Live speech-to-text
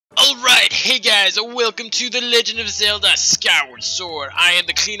Alright, hey guys, welcome to The Legend of Zelda Skyward Sword. I am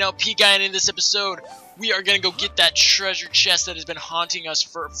the TheCleanLPGuy, and in this episode, we are gonna go get that treasure chest that has been haunting us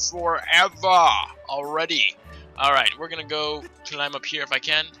for forever already. Alright, we're gonna go climb up here if I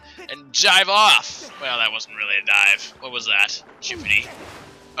can, and dive off! Well, that wasn't really a dive. What was that? Jiffity.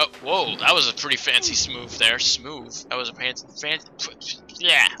 Oh, whoa, that was a pretty fancy smooth there. Smooth. That was a fancy,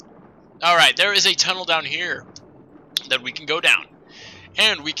 yeah. Alright, there is a tunnel down here that we can go down.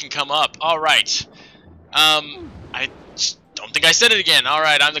 And we can come up. Alright. I don't think I said it again.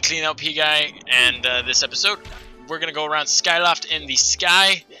 Alright, I'm the TheCleanLPGuy, and this episode, we're going to go around Skyloft in the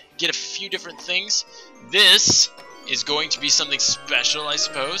sky, get a few different things. This is going to be something special, I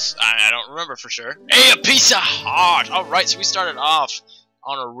suppose. I don't remember for sure. Hey, a piece of heart! Alright, so we started off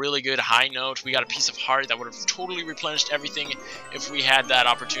on a really good high note. We got a piece of heart that would have totally replenished everything if we had that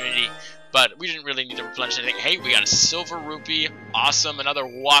opportunity. But we didn't really need to replenish anything. Hey, we got a silver rupee. Awesome. Another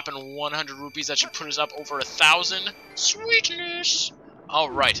whopping 100 rupees. That should put us up over 1,000. Sweetness.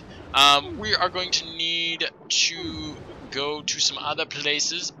 Alright. We are going to need to go to some other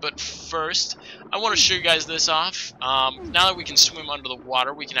places. But first, I want to show you guys this off. Now that we can swim under the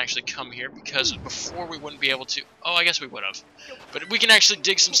water, we can actually come here. Because before we wouldn't be able to... Oh, I guess we would have. But we can actually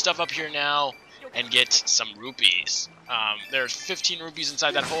dig some stuff up here now and get some rupees. There's 15 rupees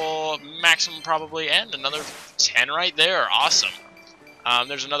inside that hole, maximum probably, and another 10 right there. Awesome.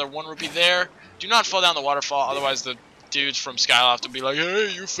 There's another 1 rupee there. Do not fall down the waterfall, otherwise the dudes from Skyloft will be like,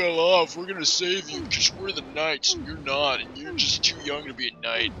 hey, you fell off, we're gonna save you, because we're the knights, and you're not, and you're just too young to be a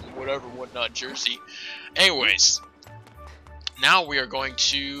knight, whatever, whatnot, Jersey. Anyways, now we are going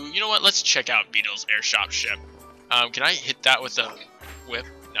to, you know what, let's check out Beetle's airshop ship. Can I hit that with a whip?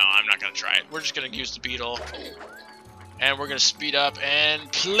 No, I'm not gonna try it. We're just gonna use the Beetle. And we're gonna speed up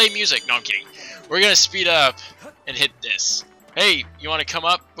and play music. No, I'm kidding. We're gonna speed up and hit this. Hey, you wanna come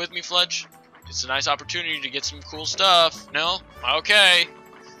up with me, Fledge? It's a nice opportunity to get some cool stuff. No? Okay.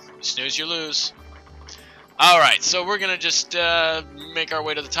 You snooze, you lose. Alright, so we're gonna just make our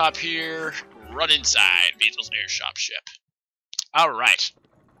way to the top here. Run inside Beetle's airshop ship. Alright.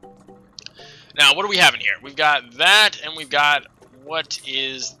 Now, what do we have in here? We've got that, and we've got... What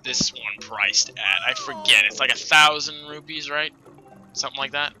is this one priced at? I forget. It's like 1,000 rupees, right? Something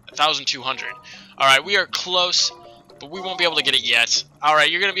like that. 1,200. Alright, we are close, but we won't be able to get it yet.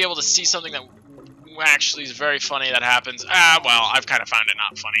 Alright, you're going to be able to see something that actually is very funny that happens. Well, I've kind of found it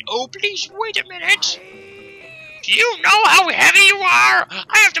not funny. Oh, please, wait a minute. Do you know how heavy you are?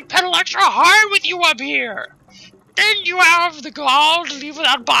 I have to pedal extra hard with you up here. Then you have the gall to leave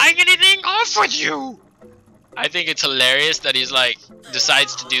without buying anything? Off with you. I think it's hilarious that he's like,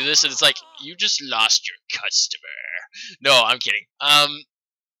 decides to do this, and it's like, you just lost your customer. No, I'm kidding.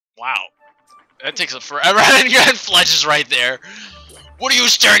 Wow. That takes forever, and Fledge is right there. What are you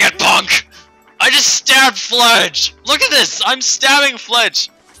staring at, punk? I just stabbed Fledge! Look at this! I'm stabbing Fledge!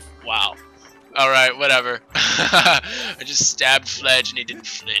 Wow. Alright, whatever. I just stabbed Fledge, and he didn't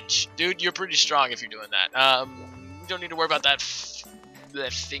flinch. Dude, you're pretty strong if you're doing that. You don't need to worry about that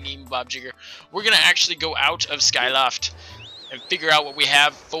thingy bob jigger. We're gonna actually go out of Skyloft and figure out what we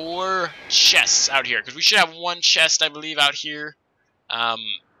have for chests out here, because we should have 1 chest, I believe, out here. I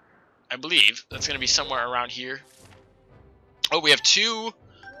believe that's gonna be somewhere around here. Oh, we have 2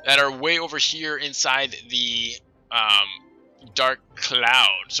 that are way over here inside the dark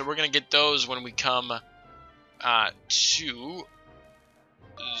cloud, so we're gonna get those when we come to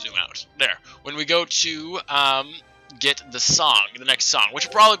zoom out there, when we go to get the next song, which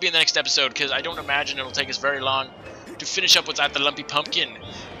will probably be in the next episode, because I don't imagine it'll take us very long to finish up what's at the Lumpy Pumpkin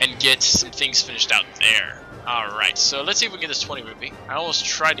and get some things finished out there. Alright, so let's see if we can get this 20 rupee. I almost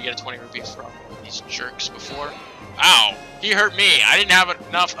tried to get a 20 rupee from these jerks before. Ow! He hurt me! I didn't have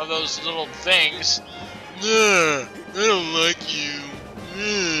enough of those little things. I don't like you.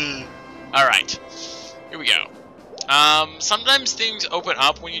 Alright, here we go. Sometimes things open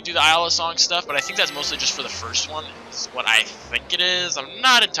up when you do the Isle of Song stuff, but I think that's mostly just for the first one. Is what I think it is. I'm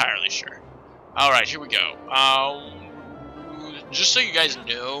not entirely sure. Alright, here we go. Just so you guys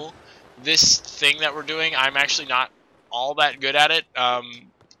know, this thing that we're doing, I'm actually not all that good at it.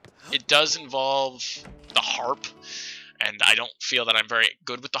 It does involve the harp, and I don't feel that I'm very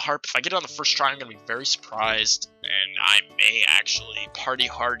good with the harp. If I get it on the first try, I'm going to be very surprised, and I may actually party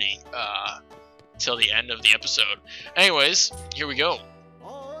hardy, till the end of the episode. Anyways, here we go.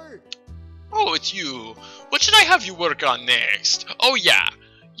 Oh, it's you. What should I have you work on next? Oh yeah,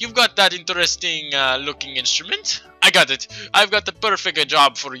 you've got that interesting looking instrument. I got it. I've got the perfect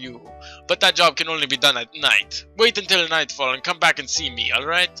job for you. But that job can only be done at night. Wait until nightfall and come back and see me,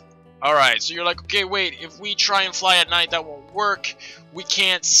 alright? Alright, so you're like, okay, wait, if we try and fly at night, that won't work. We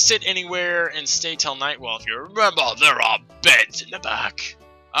can't sit anywhere and stay till night. Well, if you remember, there are beds in the back.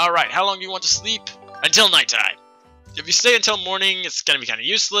 Alright, how long do you want to sleep? Until nighttime. If you stay until morning, it's going to be kind of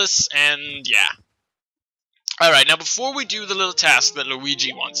useless, and yeah. Alright, now before we do the little task that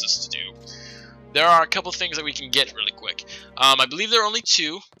Luigi wants us to do, there are a couple things that we can get really quick. I believe there are only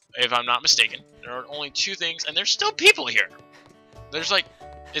 2, if I'm not mistaken. There are only 2 things, and there's still people here. There's like...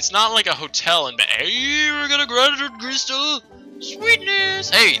 It's not like a hotel in bed. Hey, we're gonna gratitude crystal. Sweetness.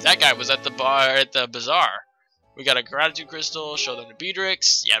 Hey, that guy was at the bar at the bazaar. We got a gratitude crystal. Show them to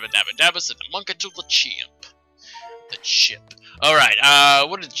Beatrix. Yabba dabba dabba. Send the monkey to the chimp. The chip. All right.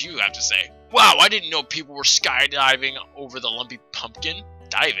 What did you have to say? Wow, I didn't know people were skydiving over the Lumpy Pumpkin.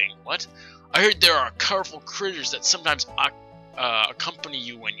 Diving? What? I heard there are colorful critters that sometimes accompany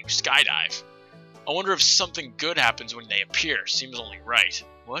you when you skydive. I wonder if something good happens when they appear. Seems only right.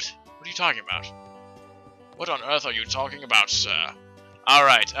 What? What are you talking about? What on earth are you talking about, sir?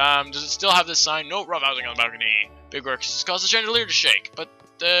 Alright, does it still have this sign? No rough housing on the balcony. Big work has caused the chandelier to shake, but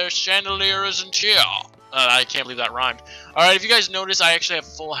the chandelier isn't here. I can't believe that rhymed. Alright, if you guys notice, I actually have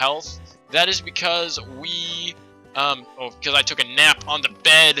full health. That is because because I took a nap on the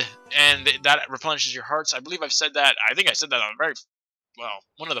bed, and that replenishes your hearts. I believe I've said that. I think I said that on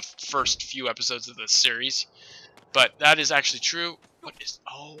one of the first few episodes of this series. But that is actually true. What is...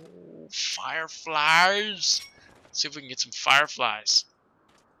 Oh, fireflies. Let's see if we can get some fireflies.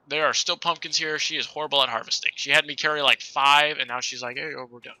 There are still pumpkins here. She is horrible at harvesting. She had me carry like 5, and now she's like, hey, oh,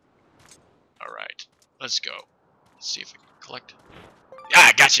 we're done. Alright, let's go. Let's see if we can collect...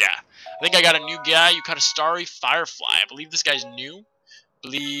 Ah, gotcha! I think I got a new guy. You caught a starry firefly. I believe this guy's new.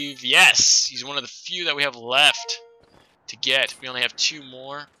 Yes, he's one of the few that we have left to get. We only have 2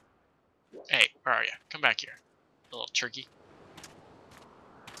 more. Hey, where are you? Come back here, little turkey.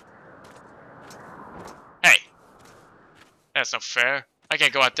 Hey, that's not fair. I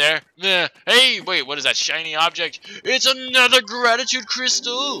can't go out there. Hey, wait, what is that shiny object? It's another gratitude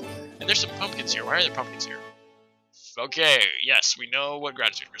crystal. And there's some pumpkins here. Why are there pumpkins here? Okay, yes, we know what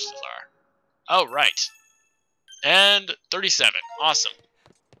gratitude crystals are. Oh, right. And 37. Awesome.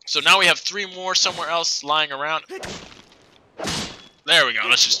 So now we have 3 more somewhere else lying around. There we go.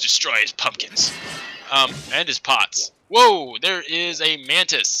 Let's just destroy his pumpkins. And his pots. Whoa, there is a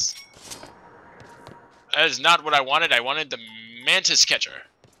mantis. That is not what I wanted. I wanted the mantis catcher.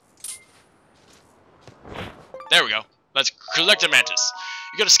 There we go. Let's collect a mantis.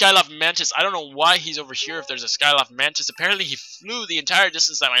 You got a Skyloft mantis. I don't know why he's over here if there's a Skyloft mantis. Apparently he flew the entire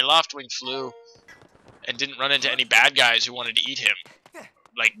distance that my Loftwing flew and didn't run into any bad guys who wanted to eat him.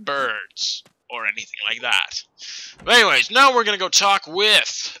 Like birds or anything like that. But anyways, now we're going to go talk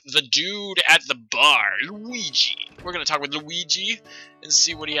with the dude at the bar, Luigi. We're going to talk with Luigi and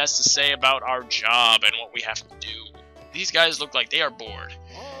see what he has to say about our job and what we have to do. These guys look like they are bored.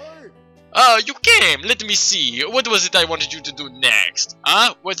 You came. Let me see. What was it I wanted you to do next?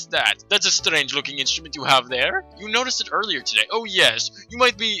 Huh? What's that? That's a strange looking instrument you have there. You noticed it earlier today. Oh yes. You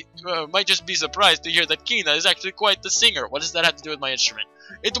might just be surprised to hear that Kina is actually quite the singer. What does that have to do with my instrument?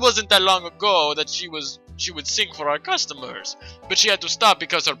 It wasn't that long ago that she would sing for our customers, but she had to stop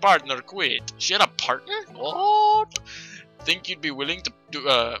because her partner quit. She had a partner? What? Think you'd be willing to do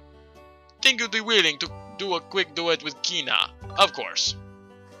a quick duet with Kina? Of course.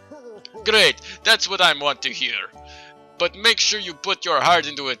 Great, that's what I want to hear. But make sure you put your heart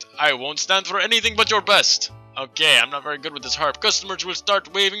into it. I won't stand for anything but your best. Okay, I'm not very good with this harp. Customers will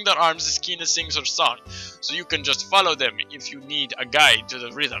start waving their arms as Kina sings her song, so you can just follow them if you need a guide to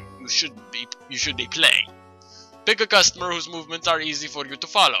the rhythm you should be playing. Pick a customer whose movements are easy for you to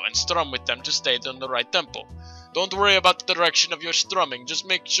follow and strum with them to stay on the right tempo. Don't worry about the direction of your strumming, just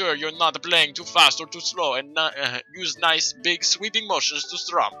make sure you're not playing too fast or too slow, and use nice, big, sweeping motions to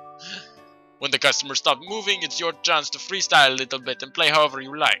strum. When the customer stops moving, it's your chance to freestyle a little bit and play however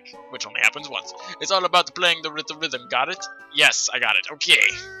you like, which only happens once. It's all about playing the rhythm, got it? Yes, I got it, okay.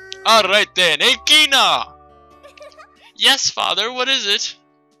 Alright then, hey Kina! Yes, father, what is it?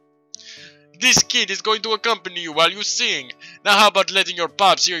 This kid is going to accompany you while you sing. Now how about letting your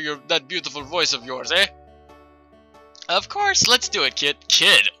pops hear that beautiful voice of yours, eh? Of course, let's do it, kid.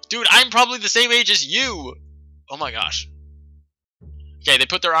 Kid? Dude, I'm probably the same age as you! Oh my gosh. Okay, they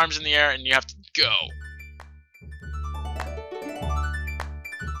put their arms in the air and you have to go.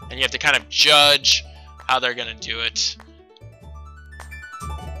 And you have to kind of judge how they're gonna do it.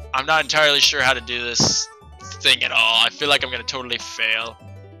 I'm not entirely sure how to do this thing at all. I feel like I'm gonna totally fail.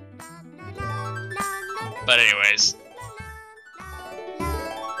 But anyways.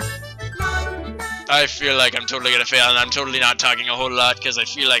 I feel like I'm totally gonna fail, and I'm totally not talking a whole lot because I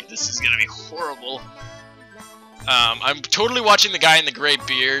feel like this is gonna be horrible. I'm totally watching the guy in the gray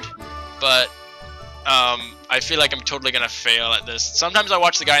beard, but I feel like I'm totally gonna fail at this. Sometimes I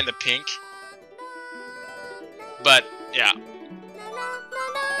watch the guy in the pink, but yeah,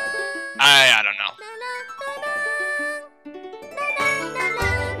 I don't know.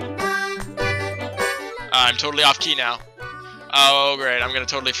 I'm totally off key now. Oh great, I'm gonna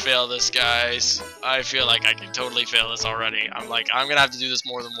totally fail this, guys. I feel like I can totally fail this already. I'm gonna have to do this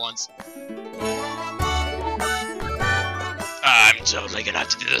more than once. I'm totally gonna have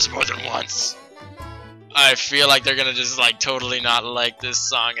to do this more than once. I feel like they're gonna just like totally not like this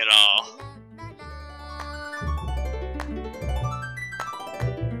song at all.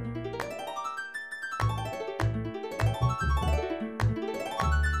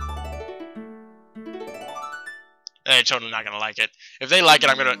 They're totally not gonna like it. If they like it,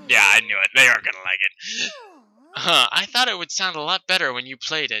 I'm gonna... Yeah, I knew it. They aren't gonna like it. Huh, I thought it would sound a lot better when you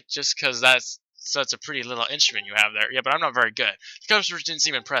played it, just because that's such a pretty little instrument you have there. Yeah, but I'm not very good. The customers didn't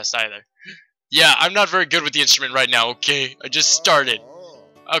seem impressed either. Yeah, I'm not very good with the instrument right now, okay? I just started.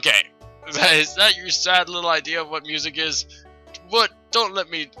 Okay. Is that your sad little idea of what music is? What? Don't let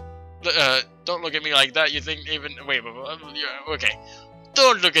me... don't look at me like that. You think even... Wait, okay.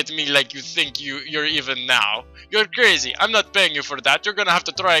 Don't look at me like you think you're even now. You're crazy. I'm not paying you for that. You're gonna have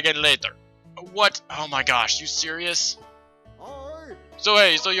to try again later. What? Oh my gosh, you serious? So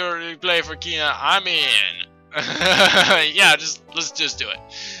hey, so you're playing for Kina? I'm in. Yeah, let's just do it.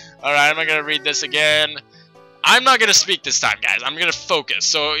 Alright, I'm not gonna read this again. I'm not gonna speak this time, guys. I'm gonna focus.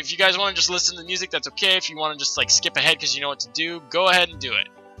 So if you guys want to just listen to the music, that's okay. If you want to just like skip ahead because you know what to do, go ahead and do it.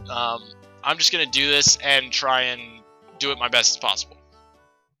 I'm just gonna do this and try and do it my best as possible.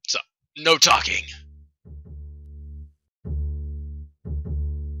 So, no talking.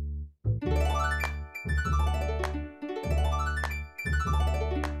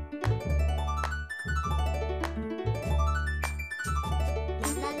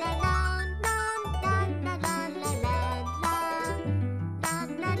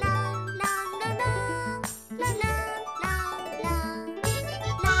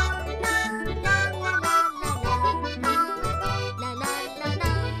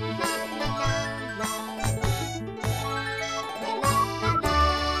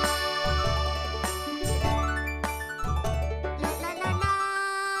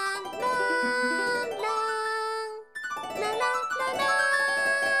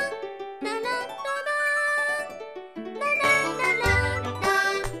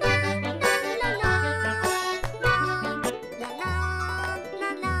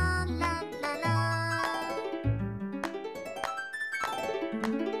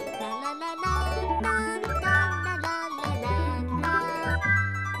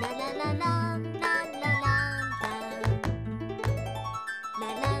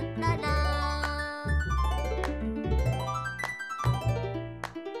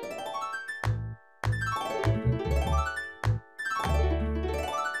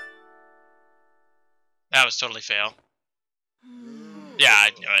 That was totally fail. Yeah,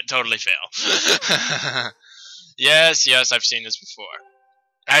 I knew it. Totally fail. Yes, I've seen this before.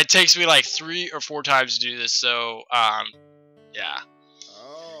 It takes me like 3 or 4 times to do this, so, yeah.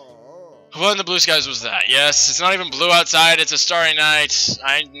 What in the blue skies was that? Yes, it's not even blue outside, it's a starry night.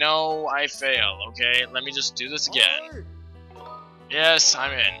 I know I fail, okay? Let me just do this again. Yes,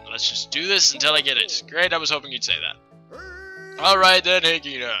 I'm in. Let's just do this until I get it. Great, I was hoping you'd say that. Alright then, hey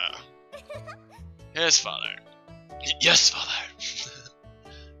Gina. Yes, father. Yes, father.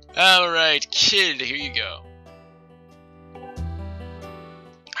 Alright, kid, here you go.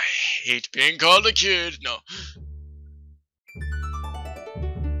 I hate being called a kid. No.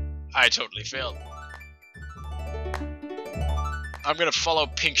 I totally failed. I'm gonna follow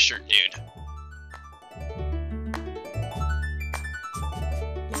Pink Shirt Dude.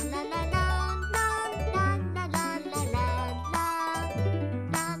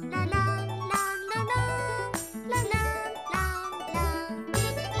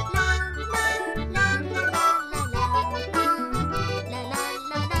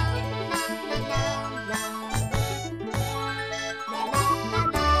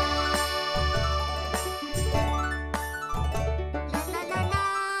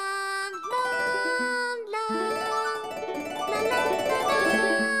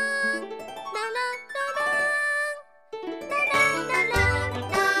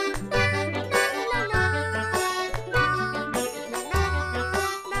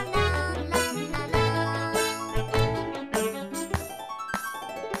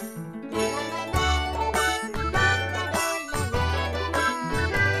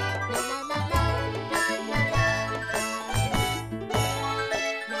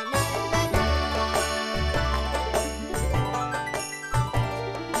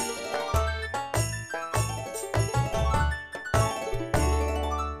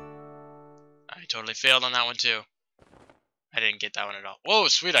 totally failed on that one too. I didn't get that one at all. Whoa,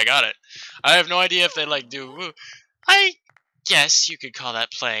 sweet, I got it. I have no idea if they like do. Woo. I guess you could call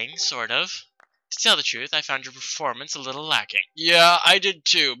that playing, sort of. To tell the truth, I found your performance a little lacking. Yeah, I did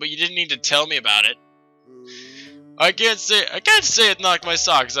too, but you didn't need to tell me about it. I can't say it knocked my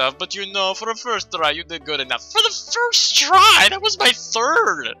socks off, but you know, for the first try, you did good enough. For the first try? That was my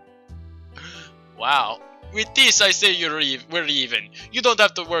third. Wow. With this, I say we're even. You don't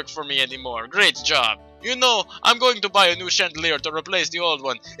have to work for me anymore. Great job. You know, I'm going to buy a new chandelier to replace the old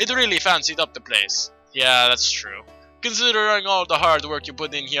one. It really fancied up the place. Yeah, that's true. Considering all the hard work you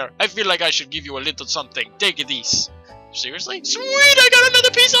put in here, I feel like I should give you a little something. Take these. Seriously? Sweet, I got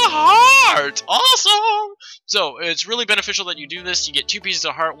another piece of heart! Awesome! So, it's really beneficial that you do this. You get 2 pieces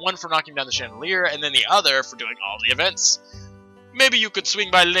of heart, one for knocking down the chandelier, and then the other for doing all the events. Maybe you could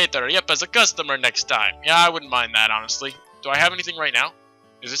swing by later, yep, as a customer next time. Yeah, I wouldn't mind that, honestly. Do I have anything right now?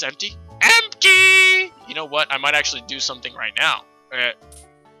 Is this empty? Empty! You know what? I might actually do something right now.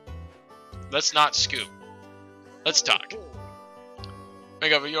 Let's not scoop. Let's talk.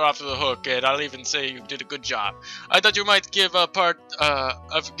 Make you're off the hook, and I'll even say you did a good job. I thought you might give up part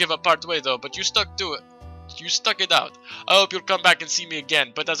way though, but you stuck to it. You stuck it out. I hope you'll come back and see me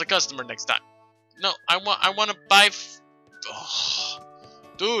again, but as a customer next time. No, I want to buy.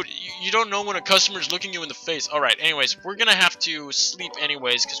 Dude, you don't know when a customer's looking you in the face. Alright, anyways, we're gonna have to sleep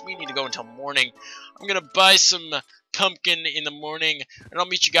anyways, because we need to go until morning. I'm gonna buy some pumpkin in the morning, and I'll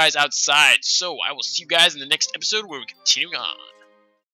meet you guys outside. So, I will see you guys in the next episode where we continue on.